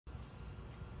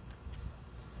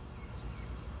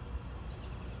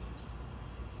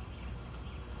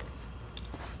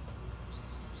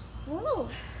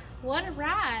what a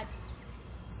ride.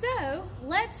 So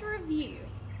let's review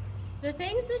the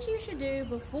things that you should do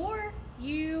before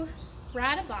you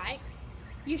ride a bike.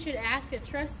 You should ask a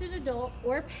trusted adult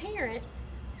or parent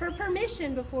for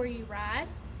permission before you ride,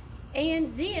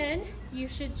 and then you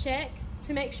should check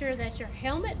to make sure that your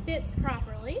helmet fits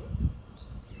properly.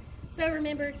 So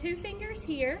remember, 2 fingers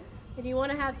here, and you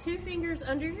want to have 2 fingers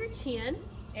under your chin.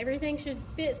 Everything should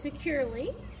fit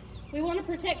securely. We want to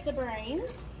protect the brain.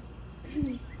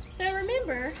 So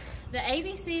remember the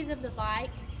ABCs of the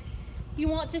bike. You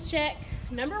want to check,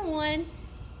 number 1,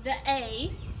 the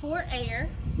A for air.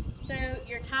 So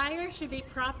your tires should be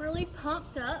properly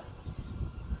pumped up.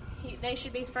 They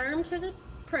should be firm to the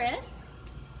press.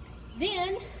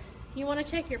 Then you want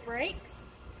to check your brakes.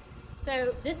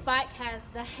 So this bike has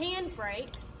the hand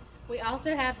brakes. We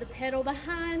also have the pedal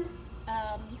behind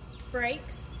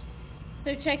brakes.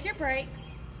 So check your brakes.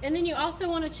 And then you also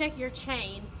want to check your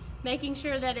chain, making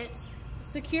sure that it's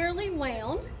securely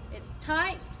wound, it's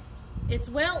tight, it's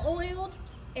well oiled,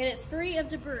 and it's free of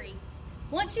debris.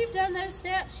 Once you've done those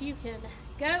steps, you can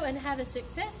go and have a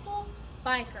successful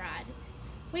bike ride.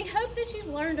 We hope that you've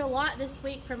learned a lot this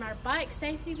week from our bike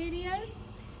safety videos.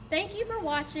 Thank you for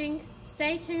watching.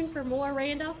 Stay tuned for more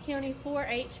Randolph County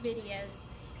 4-H videos.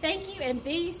 Thank you and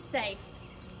be safe.